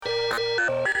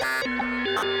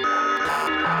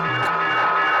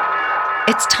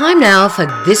It's time now for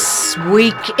This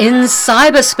Week in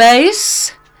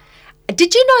Cyberspace.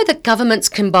 Did you know that governments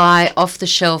can buy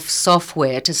off-the-shelf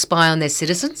software to spy on their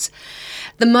citizens?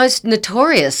 The most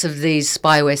notorious of these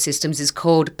spyware systems is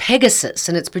called Pegasus,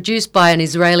 and it's produced by an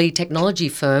Israeli technology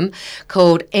firm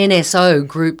called NSO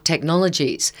Group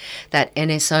Technologies. That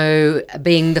NSO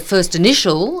being the first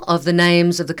initial of the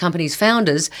names of the company's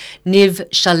founders, Niv,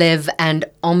 Shalev and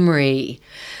Omri.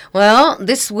 Well,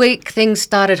 this week things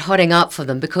started hotting up for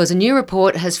them because a new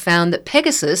report has found that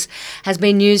Pegasus has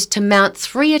been used to mount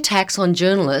 3 attacks on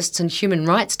journalists and human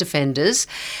rights defenders,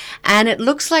 and it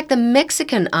looks like the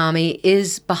Mexican army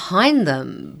is behind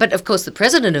them. But of course, the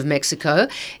president of Mexico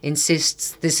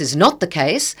insists this is not the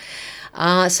case.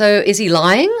 So is he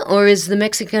lying, or is the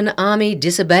Mexican army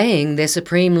disobeying their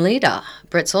supreme leader?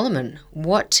 Brett Solomon,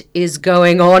 what is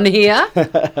going on here?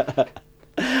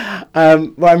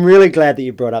 Well, I'm really glad that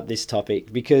you brought up this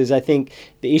topic, because I think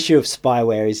the issue of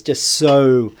spyware is just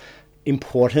so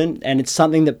important, and it's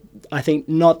something that I think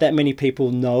not that many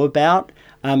people know about.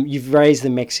 You've raised the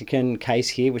Mexican case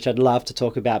here, which I'd love to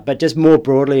talk about, but just more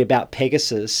broadly about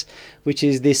Pegasus, which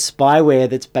is this spyware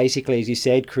that's basically, as you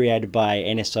said, created by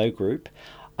NSO Group.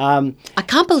 I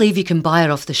can't believe you can buy it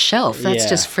off the shelf. That's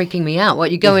just freaking me out.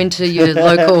 What, you go into your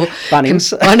local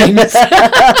Bunnings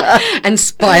and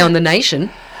spy on the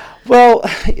nation? Well,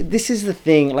 this is the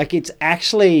thing. Like, it's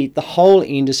actually, the whole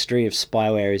industry of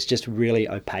spyware is just really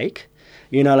opaque.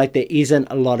 You know, like, there isn't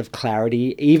a lot of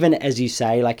clarity, even as you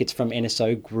say, like, it's from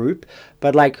NSO Group.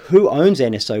 But, like, who owns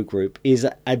NSO Group is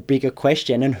a bigger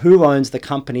question. And who owns the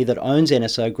company that owns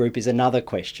NSO Group is another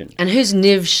question. And who's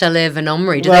Niv, Shalev and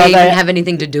Omri? Do they even have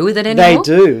anything to do with it anymore?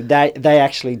 They do. They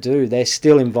actually do. They're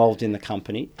still involved in the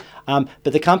company.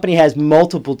 But the company has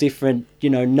multiple different,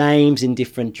 names in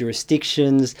different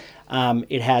jurisdictions.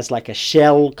 It has like a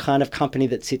shell kind of company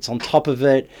that sits on top of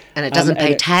it. And it doesn't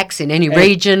pay tax in any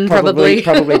region, probably.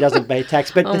 Probably doesn't pay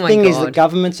tax. But the thing is that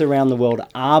governments around the world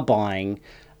are buying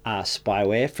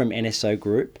spyware from NSO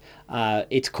Group.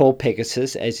 It's called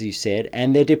Pegasus, as you said,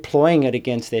 and they're deploying it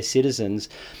against their citizens.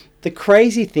 The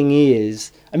crazy thing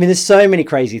is, there's so many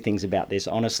crazy things about this,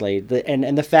 honestly.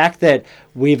 And the fact that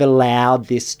we've allowed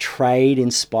this trade in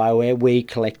spyware, we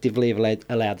collectively have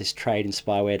allowed this trade in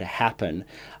spyware to happen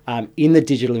in the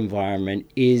digital environment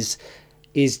is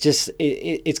just,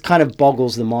 it's kind of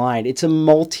boggles the mind. It's a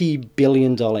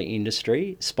multi-billion-dollar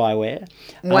industry, spyware.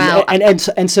 Wow.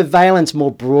 And surveillance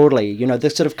more broadly, the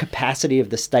sort of capacity of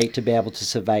the state to be able to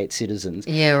survey its citizens.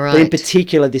 Yeah, right. But in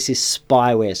particular, this is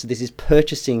spyware. So this is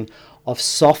purchasing of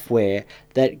software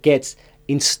that gets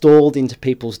installed into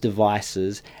people's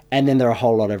devices, and then there are a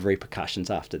whole lot of repercussions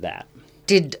after that.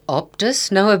 Did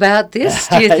Optus know about this,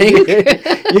 do you think?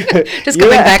 Just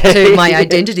coming back to my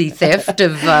identity theft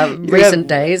of recent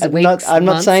days, weeks, I'm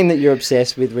not months. saying that you're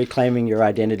obsessed with reclaiming your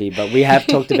identity, but we have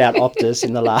talked about Optus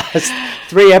in the last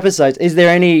 3 episodes. Is there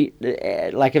any,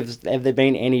 have there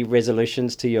been any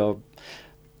resolutions to your,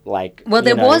 Well,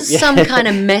 there was some kind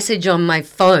of message on my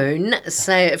phone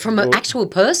from an actual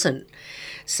person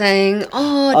saying,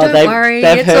 don't worry,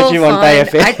 they've it's heard all you fine. On Bay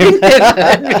FM. I think they've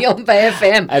heard me on Bay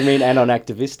FM. And on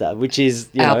Activista, which is,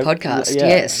 our podcast,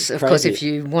 yes. Of course, if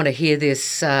you want to hear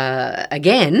this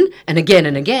again and again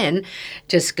and again,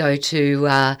 just go to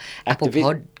Apple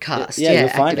Podcast. You'll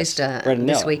find Activista, us.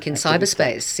 This Week in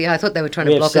Cyberspace. Yeah, I thought they were trying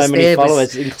to block us there. We have so many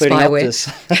followers, including Optus.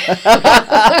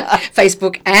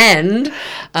 Facebook and,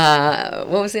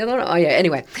 what was the other one? Oh, yeah,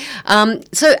 anyway.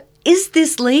 So is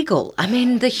this legal?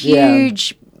 The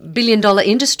huge billion-dollar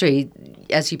industry,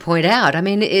 as you point out. Are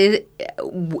there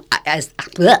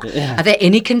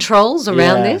any controls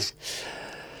around this?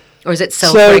 Or is it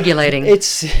self-regulating? So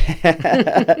it's,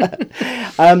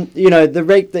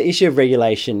 the issue of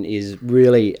regulation is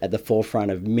really at the forefront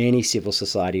of many civil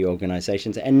society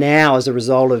organisations. And now, as a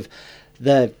result of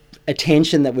the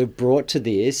attention that we've brought to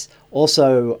this,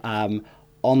 also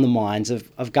on the minds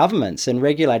of governments and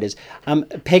regulators.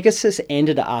 Pegasus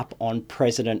ended up on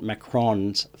President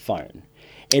Macron's phone.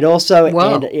 It also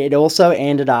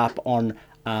ended up on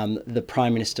the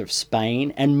Prime Minister of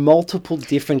Spain, and multiple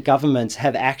different governments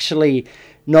have actually,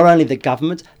 not only the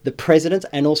governments, the presidents,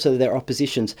 and also their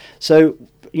oppositions. So,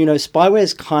 spyware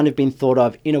has kind of been thought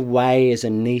of in a way as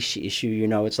a niche issue.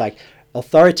 It's like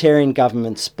authoritarian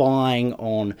governments spying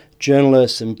on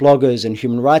journalists and bloggers and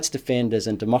human rights defenders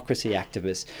and democracy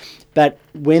activists. But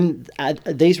when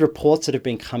these reports that have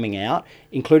been coming out,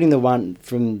 including the one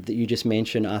that you just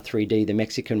mentioned, R3D, the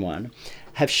Mexican one,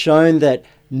 have shown that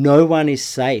no one is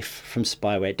safe from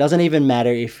spyware. It doesn't even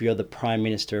matter if you're the prime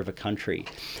minister of a country.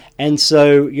 And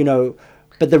so,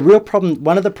 But the real problem,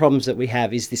 one of the problems that we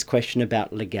have is this question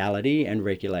about legality and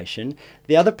regulation.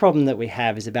 The other problem that we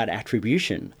have is about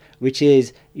attribution, which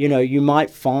is, you might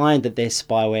find that there's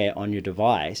spyware on your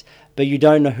device, but you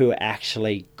don't know who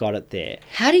actually got it there.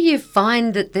 How do you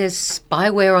find that there's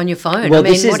spyware on your phone? Well,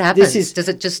 what happens? Does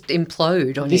it just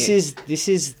implode on you?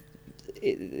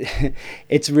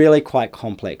 It's really quite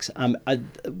complex.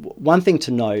 One thing to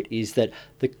note is that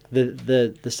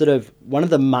the sort of one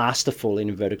of the masterful, in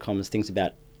inverted commas, things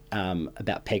about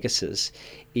Pegasus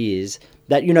is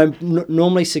that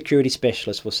normally security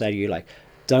specialists will say to you, like,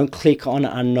 don't click on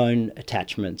unknown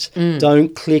attachments.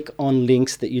 Don't click on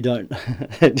links that you don't.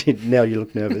 Now you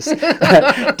look nervous.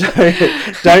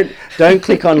 don't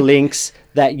click on links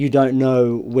that you don't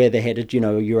know where they're headed.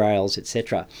 URLs,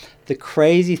 etc. The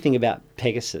crazy thing about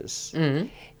Pegasus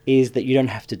is that you don't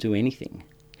have to do anything.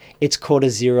 It's called a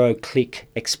zero-click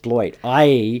exploit,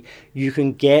 i.e., you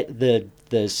can get the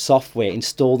software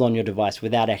installed on your device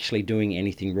without actually doing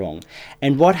anything wrong.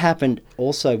 And what happened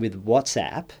also with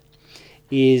WhatsApp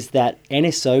is that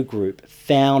NSO Group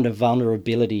found a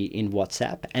vulnerability in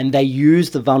WhatsApp, and they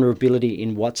used the vulnerability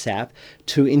in WhatsApp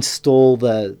to install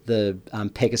the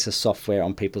Pegasus software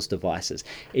on people's devices.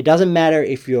 It doesn't matter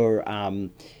if you're...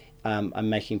 I'm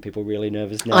making people really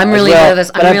nervous now. I'm really nervous.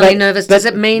 I'm really nervous. Does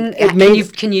it mean,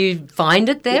 can you find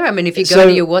it there? I mean, if you go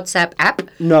to your WhatsApp app?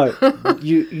 No,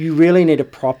 you really need a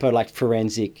proper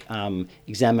forensic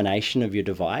examination of your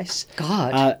device.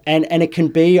 God. And it can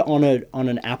be on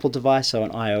an Apple device, so an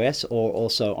iOS, or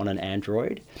also on an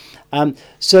Android. But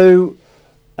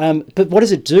what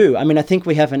does it do? I mean, I think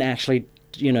we haven't actually...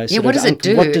 what does it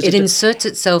do? It inserts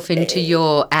itself into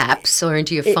your apps or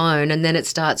into your phone, and then it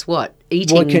starts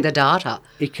eating the data.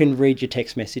 It can read your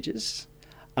text messages.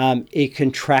 It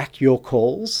can track your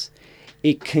calls.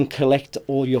 It can collect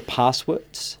all your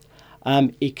passwords.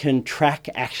 It can track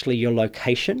actually your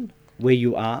location, where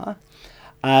you are.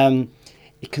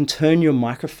 It can turn your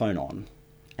microphone on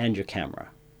and your camera.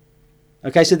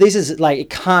 Okay, so this is it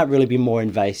can't really be more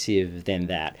invasive than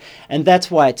that. And that's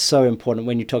why it's so important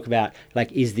when you talk about,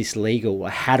 is this legal, or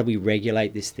how do we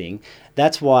regulate this thing?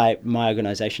 That's why my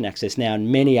organisation, Access Now,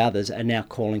 and many others are now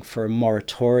calling for a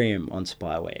moratorium on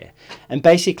spyware. And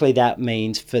basically that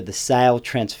means for the sale,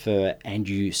 transfer and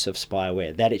use of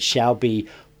spyware, that it shall be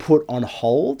put on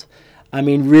hold. I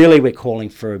mean, really we're calling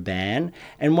for a ban.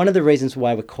 And one of the reasons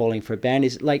why we're calling for a ban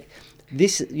is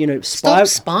this, stop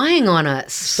spying on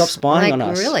us. Stop spying on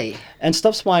us. Really? And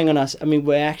stop spying on us. I mean,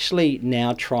 we're actually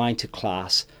now trying to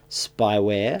class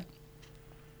spyware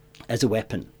as a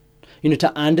weapon.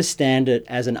 To understand it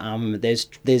as an armament.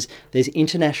 There's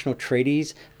international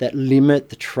treaties that limit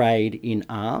the trade in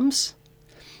arms.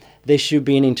 There should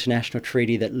be an international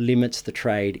treaty that limits the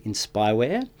trade in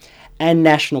spyware. And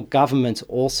national governments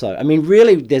also. I mean,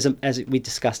 really, as we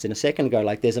discussed in a second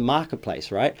ago, there's a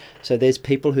marketplace, right? So there's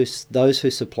those who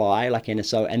supply, like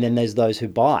NSO, and then there's those who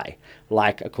buy,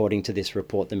 according to this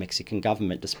report, the Mexican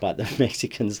government, despite the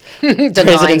Mexicans'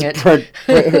 president's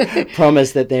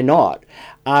promise that they're not.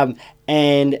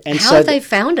 And how have they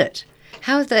found it?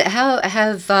 How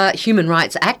have human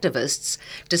rights activists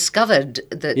discovered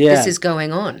that this is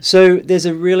going on? So there's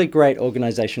a really great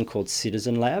organisation called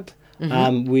Citizen Lab.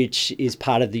 Which is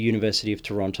part of the University of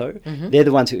Toronto. They're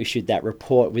the ones who issued that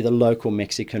report with a local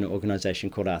Mexican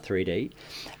organisation called R3D.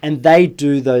 And they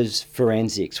do those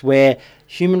forensics where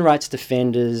human rights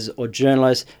defenders or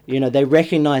journalists, they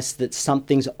recognise that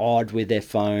something's odd with their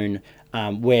phone,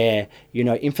 where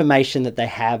information that they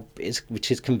have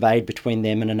which is conveyed between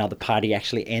them and another party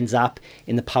actually ends up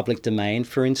in the public domain,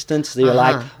 for instance. So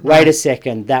you're wait a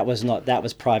second, that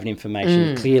was private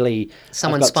information. Clearly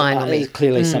someone's spying on me.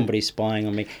 Clearly somebody's spying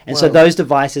on me. And so those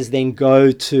devices then go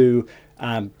to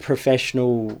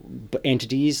professional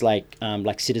entities like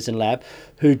Citizen Lab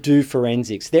who do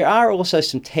forensics. There are also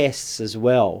some tests as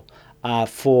well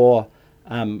for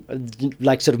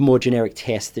sort of more generic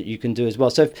tests that you can do as well.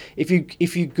 So if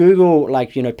you Google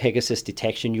Pegasus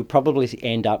detection, you'll probably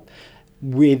end up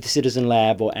with Citizen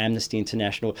Lab or Amnesty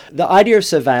International. The idea of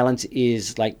surveillance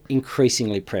is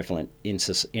increasingly prevalent in our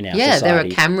society. Yeah, there are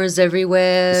cameras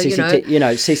everywhere.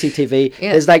 CCTV.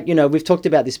 Yeah. There's we've talked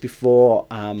about this before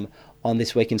on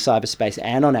This Week in Cyberspace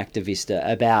and on Activista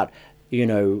about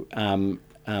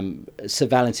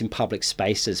surveillance in public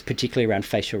spaces, particularly around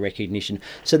facial recognition.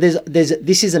 So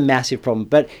this is a massive problem.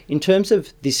 But in terms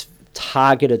of this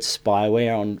targeted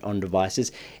spyware on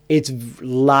devices, it's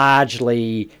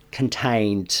largely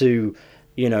contained to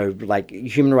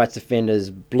human rights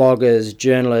defenders, bloggers,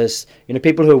 journalists,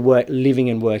 people who are living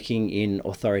and working in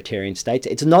authoritarian states.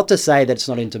 It's not to say that it's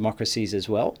not in democracies as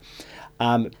well.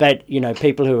 But,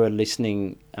 people who are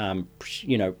listening, are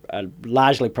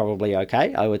largely probably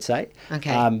okay, I would say.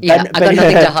 Okay. I've got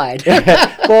nothing to hide.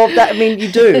 Well,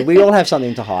 you do. We all have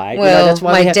something to hide. Well, that's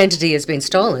why my identity has been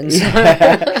stolen. So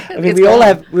we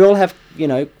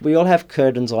all have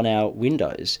curtains on our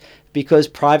windows because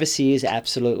privacy is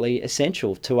absolutely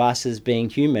essential to us as being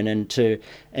human, and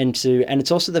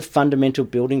it's also the fundamental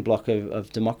building block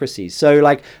of democracy.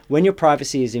 So, when your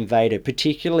privacy is invaded,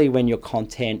 particularly when your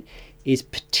content is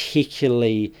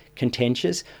particularly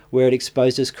contentious, where it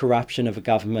exposes corruption of a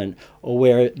government, or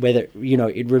whether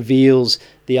it reveals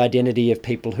the identity of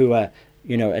people who are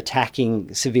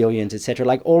attacking civilians,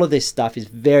 etc. All of this stuff is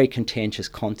very contentious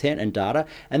content and data,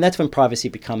 and that's when privacy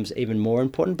becomes even more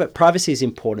important. But privacy is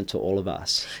important to all of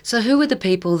us. So who were the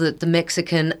people that the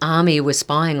Mexican army were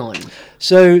spying on?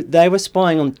 So they were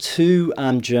spying on two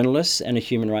journalists and a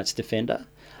human rights defender.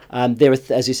 There were,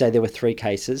 as you say, there were 3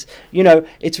 cases.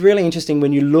 It's really interesting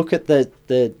when you look at the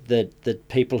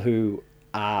people who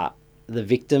are the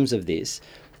victims of this.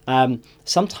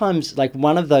 Sometimes,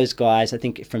 one of those guys, I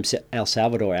think from El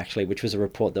Salvador actually, which was a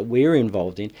report that we were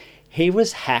involved in, he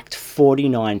was hacked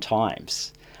 49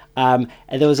 times. And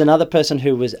there was another person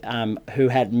who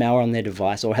had malware on their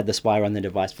device, or had the spyware on their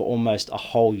device, for almost a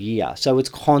whole year. So it's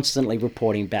constantly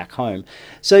reporting back home.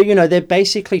 So they're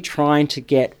basically trying to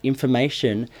get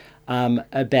information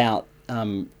about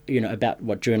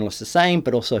what journalists are saying,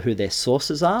 but also who their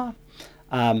sources are.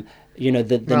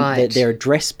 Their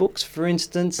address books, for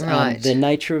instance, the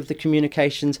nature of the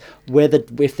communications,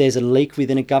 if there's a leak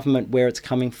within a government, where it's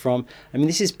coming from. I mean,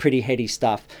 this is pretty heady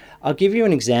stuff. I'll give you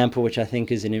an example, which I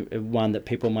think is one that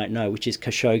people might know, which is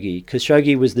Khashoggi.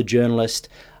 Khashoggi was the journalist,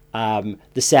 the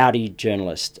Saudi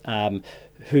journalist,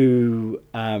 who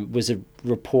was a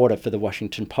reporter for the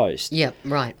Washington Post. Yeah,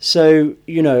 right. So,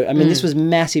 this was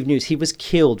massive news. He was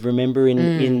killed, remember,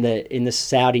 in the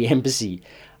Saudi embassy.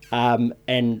 And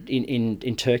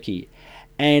in Turkey,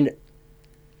 and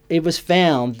it was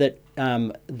found that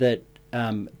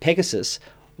Pegasus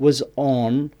was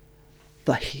on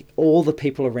all the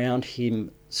people around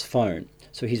him's phone.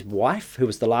 So his wife, who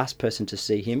was the last person to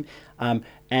see him,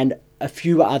 and a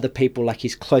few other people, like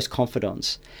his close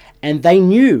confidants, and they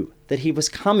knew that he was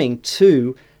coming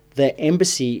to the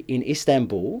embassy in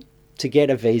Istanbul to get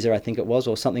a visa, I think it was,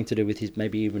 or something to do with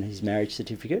maybe even his marriage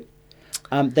certificate.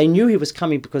 They knew he was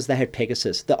coming because they had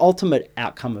Pegasus. The ultimate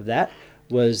outcome of that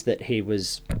was that he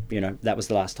was, that was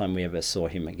the last time we ever saw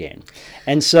him again.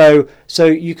 And so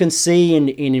you can see in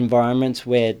environments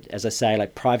where, as I say,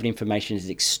 private information is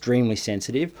extremely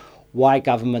sensitive, why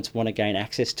governments want to gain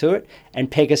access to it.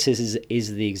 And Pegasus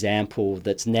is the example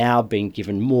that's now being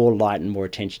given more light and more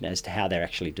attention as to how they're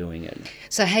actually doing it.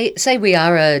 So, say we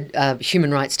are a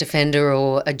human rights defender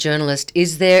or a journalist,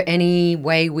 is there any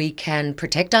way we can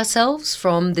protect ourselves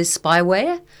from this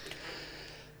spyware?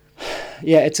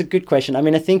 Yeah, it's a good question. I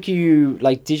mean, I think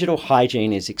digital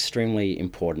hygiene is extremely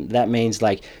important. That means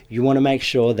you want to make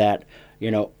sure that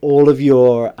all of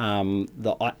your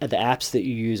the apps that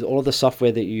you use, all of the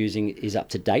software that you're using is up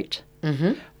to date.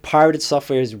 Mm-hmm. Pirated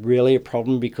software is really a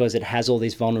problem because it has all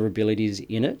these vulnerabilities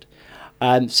in it.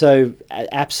 So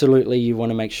absolutely, you want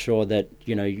to make sure that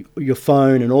your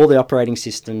phone and all the operating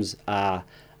systems are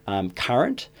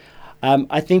current.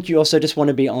 I think you also just want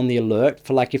to be on the alert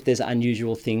for if there's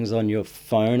unusual things on your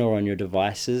phone or on your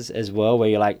devices as well, where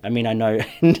you're I know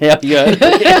now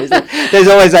there's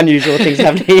always unusual things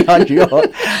happening on your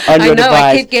device.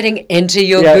 I keep getting enter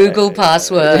your Google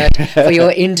password for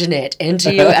your internet, and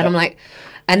I'm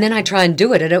and then I try and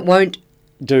do it and it won't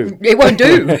do. It won't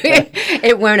do.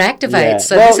 It won't activate. Yeah.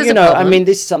 So this is a problem. I mean,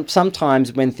 this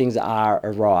sometimes when things are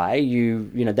awry,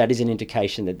 that is an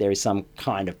indication that there is some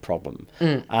kind of problem.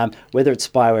 Whether it's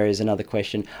spyware is another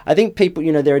question. I think people,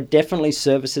 there are definitely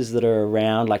services that are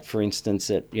around. For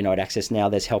instance, at Access Now,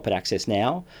 there's Help at Access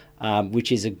Now,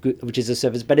 which is a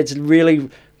service, but it's really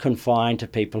confined to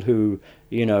people who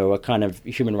are kind of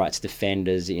human rights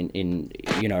defenders in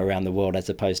around the world, as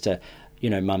opposed to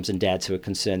mums and dads who are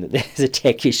concerned that there's a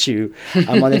tech issue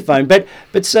on their phone. But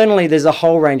certainly there's a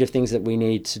whole range of things that we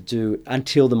need to do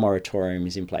until the moratorium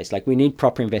is in place. We need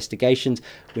proper investigations,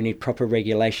 we need proper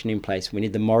regulation in place, we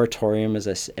need the moratorium, as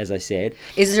I said.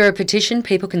 Is there a petition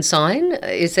people can sign?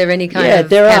 Is there any kind of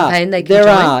campaign they can join?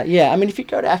 There are, yeah. I mean, if you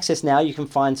go to Access Now, you can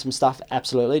find some stuff,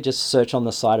 absolutely. Just search on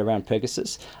the site around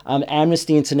Pegasus.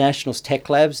 Amnesty International's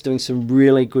Tech Lab's doing some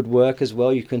really good work as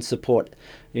well. You can support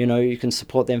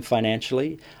them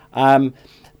financially.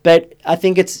 But I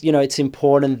think it's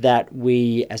important that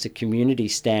we as a community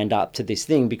stand up to this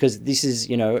thing, because this is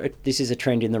a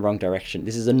trend in the wrong direction.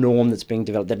 This is a norm that's being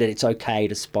developed, that it's okay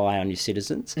to spy on your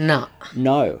citizens.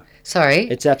 No. Sorry.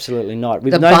 It's absolutely not.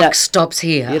 We've The known buck that. stops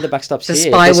here. Yeah, the buck stops the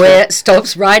here. The spyware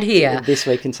stops right here. This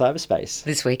week in cyberspace.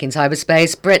 This Week in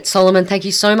Cyberspace. Brett Solomon, thank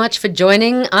you so much for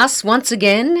joining us once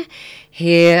again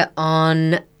here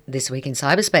on This Week in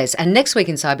Cyberspace. And next week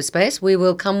in Cyberspace, we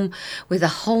will come with a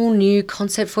whole new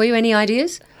concept for you. Any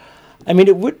ideas? I mean,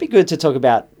 it would be good to talk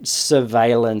about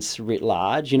surveillance writ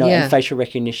large, Yeah. and facial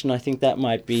recognition. I think that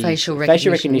might be... Facial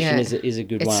recognition, yeah. is a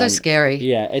good one. It's so scary.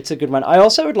 Yeah, it's a good one. I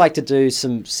also would like to do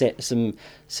some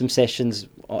sessions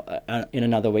in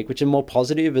another week, which are more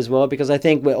positive as well, because I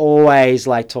think we're always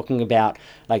talking about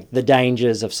the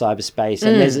dangers of cyberspace,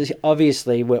 and there's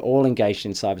obviously we're all engaged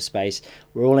in cyberspace.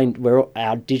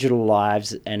 Our digital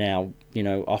lives and our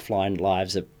offline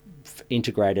lives are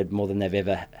integrated more than they've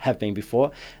ever have been before.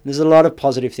 And there's a lot of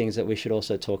positive things that we should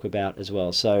also talk about as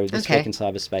well. So this week in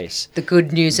cyberspace, the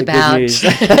good news about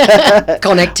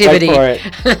connectivity. Wait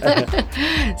for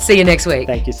it. See you next week.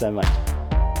 Thank you so much.